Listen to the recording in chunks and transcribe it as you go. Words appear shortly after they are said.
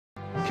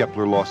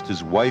Kepler lost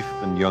his wife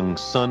and young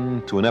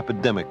son to an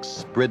epidemic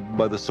spread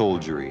by the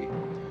soldiery.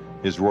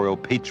 His royal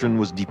patron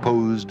was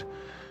deposed,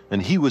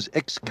 and he was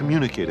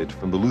excommunicated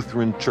from the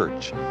Lutheran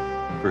Church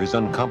for his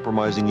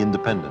uncompromising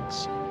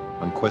independence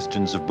on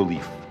questions of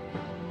belief.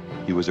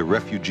 He was a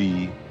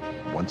refugee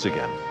once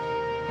again.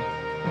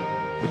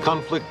 The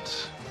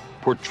conflict,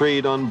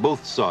 portrayed on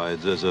both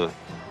sides as a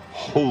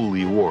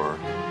holy war,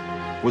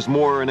 was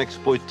more an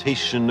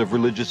exploitation of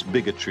religious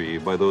bigotry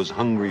by those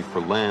hungry for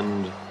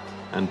land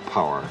and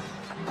power.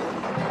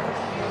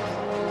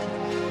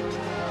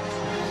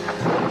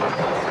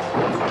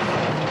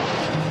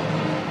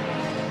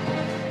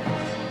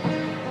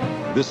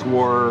 This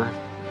war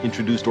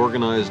introduced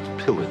organized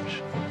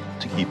pillage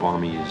to keep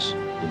armies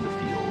in the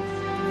field.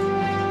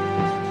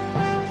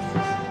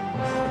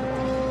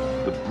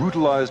 The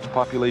brutalized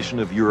population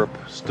of Europe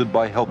stood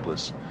by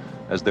helpless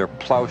as their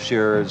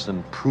plowshares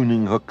and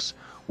pruning hooks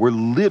were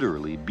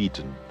literally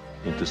beaten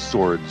into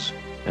swords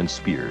and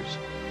spears.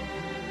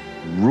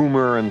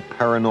 Rumor and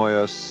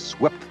paranoia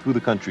swept through the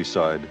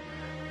countryside,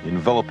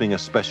 enveloping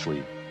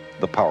especially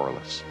the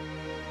powerless.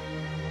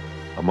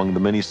 Among the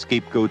many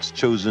scapegoats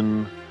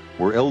chosen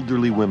were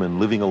elderly women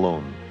living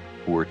alone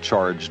who were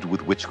charged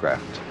with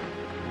witchcraft.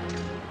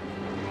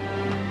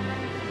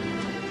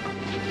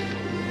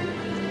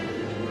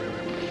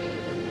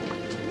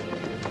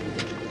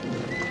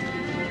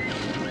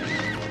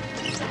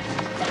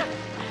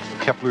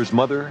 Kepler's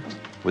mother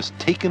was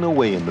taken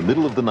away in the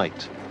middle of the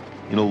night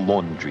in a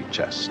laundry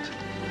chest.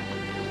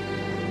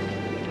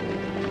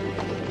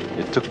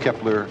 It took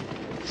Kepler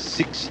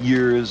 6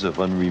 years of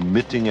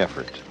unremitting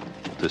effort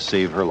to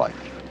save her life.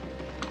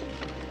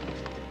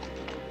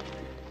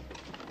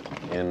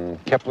 In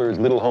Kepler's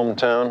little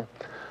hometown,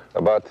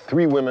 about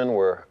 3 women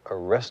were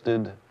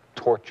arrested,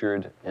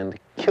 tortured, and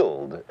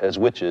killed as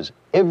witches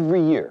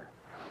every year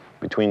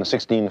between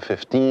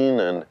 1615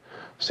 and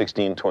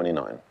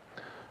 1629.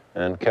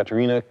 And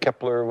Katerina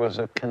Kepler was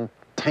a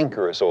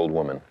cantankerous old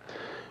woman.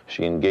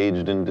 She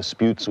engaged in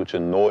disputes which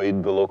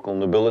annoyed the local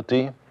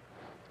nobility,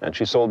 and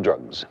she sold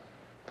drugs.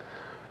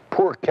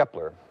 Poor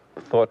Kepler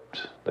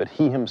thought that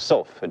he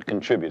himself had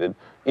contributed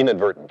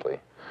inadvertently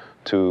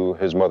to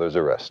his mother's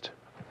arrest.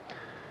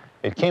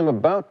 It came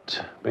about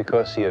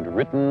because he had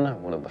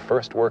written one of the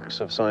first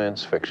works of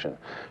science fiction.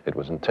 It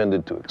was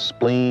intended to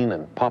explain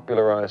and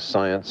popularize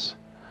science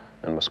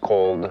and was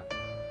called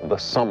The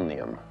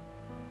Somnium,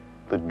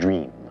 the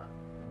Dream.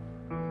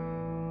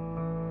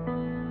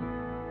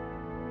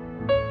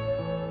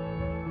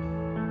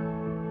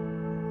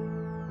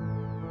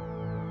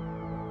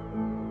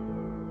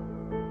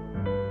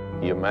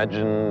 He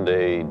imagined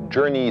a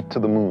journey to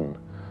the moon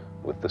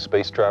with the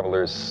space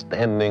travelers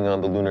standing on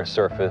the lunar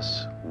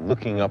surface,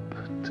 looking up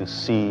to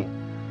see,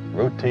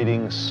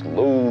 rotating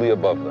slowly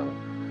above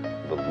them,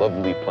 the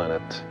lovely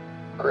planet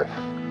Earth.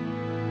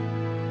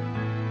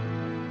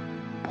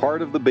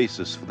 Part of the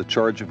basis for the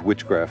charge of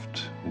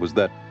witchcraft was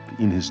that,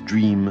 in his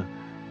dream,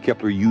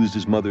 Kepler used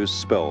his mother's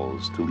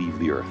spells to leave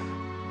the Earth.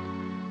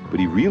 But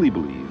he really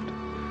believed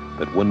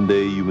that one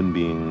day human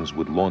beings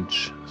would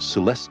launch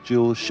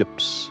celestial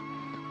ships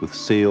with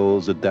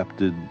sails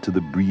adapted to the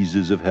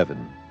breezes of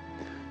heaven,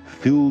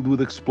 filled with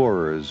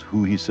explorers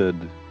who, he said,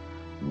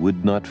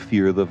 would not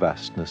fear the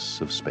vastness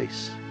of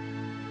space.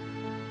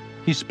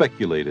 He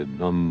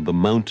speculated on the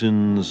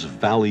mountains,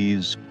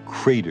 valleys,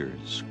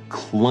 craters,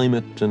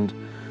 climate, and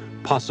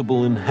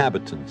possible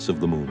inhabitants of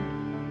the moon.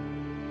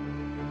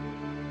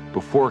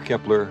 Before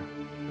Kepler,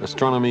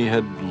 astronomy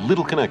had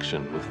little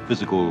connection with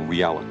physical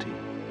reality.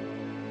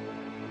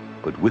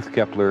 But with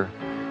Kepler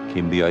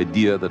came the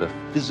idea that a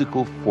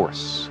physical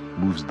force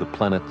moves the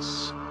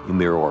planets in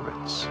their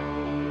orbits.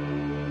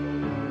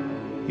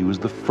 He was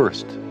the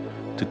first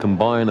to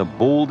combine a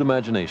bold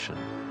imagination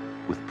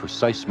with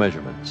precise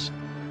measurements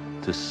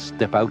to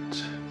step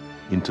out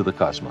into the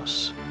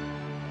cosmos.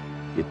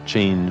 It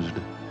changed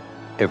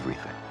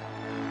everything.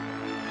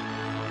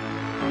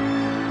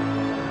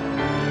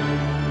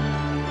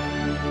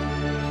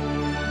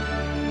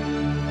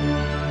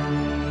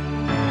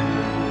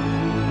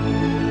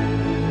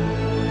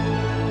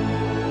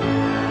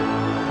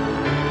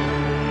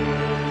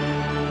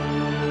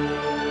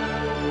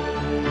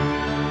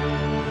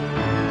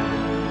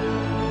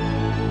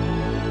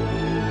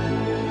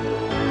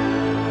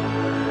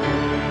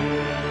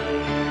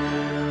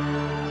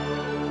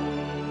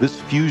 This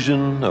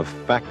fusion of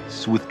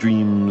facts with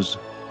dreams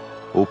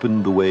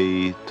opened the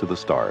way to the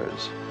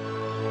stars.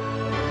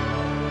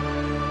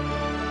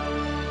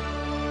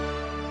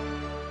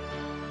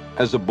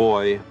 As a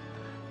boy,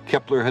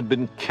 Kepler had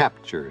been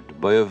captured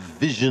by a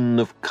vision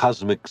of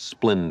cosmic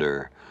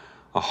splendor,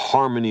 a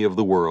harmony of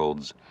the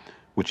worlds,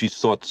 which he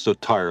sought so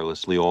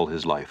tirelessly all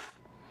his life.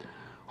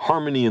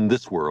 Harmony in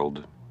this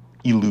world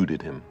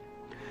eluded him.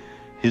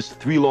 His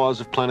 3 laws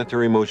of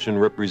planetary motion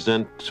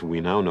represent, we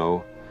now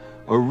know,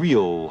 a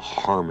real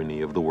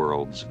harmony of the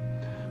worlds.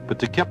 But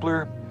to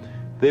Kepler,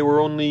 they were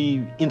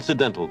only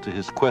incidental to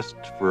his quest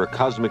for a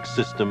cosmic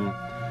system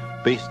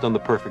based on the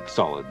perfect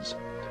solids,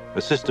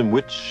 a system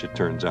which, it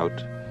turns out,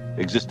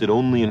 existed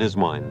only in his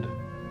mind.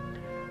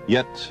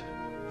 Yet,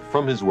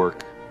 from his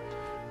work,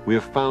 we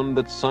have found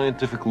that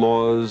scientific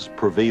laws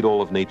pervade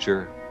all of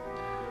nature,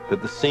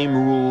 that the same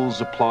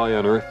rules apply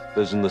on Earth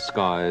as in the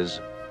skies,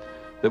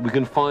 that we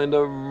can find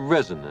a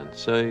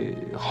resonance, a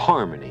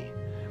harmony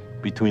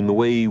between the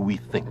way we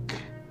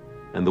think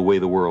and the way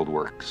the world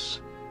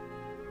works.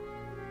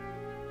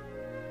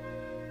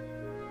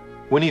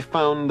 When he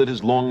found that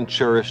his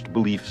long-cherished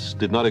beliefs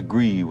did not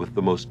agree with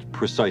the most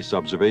precise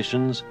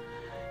observations,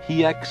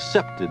 he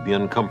accepted the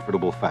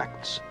uncomfortable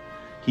facts.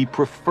 He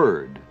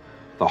preferred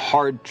the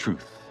hard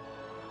truth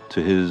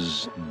to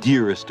his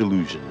dearest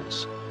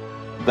illusions.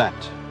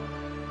 That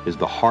is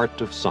the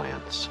heart of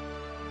science.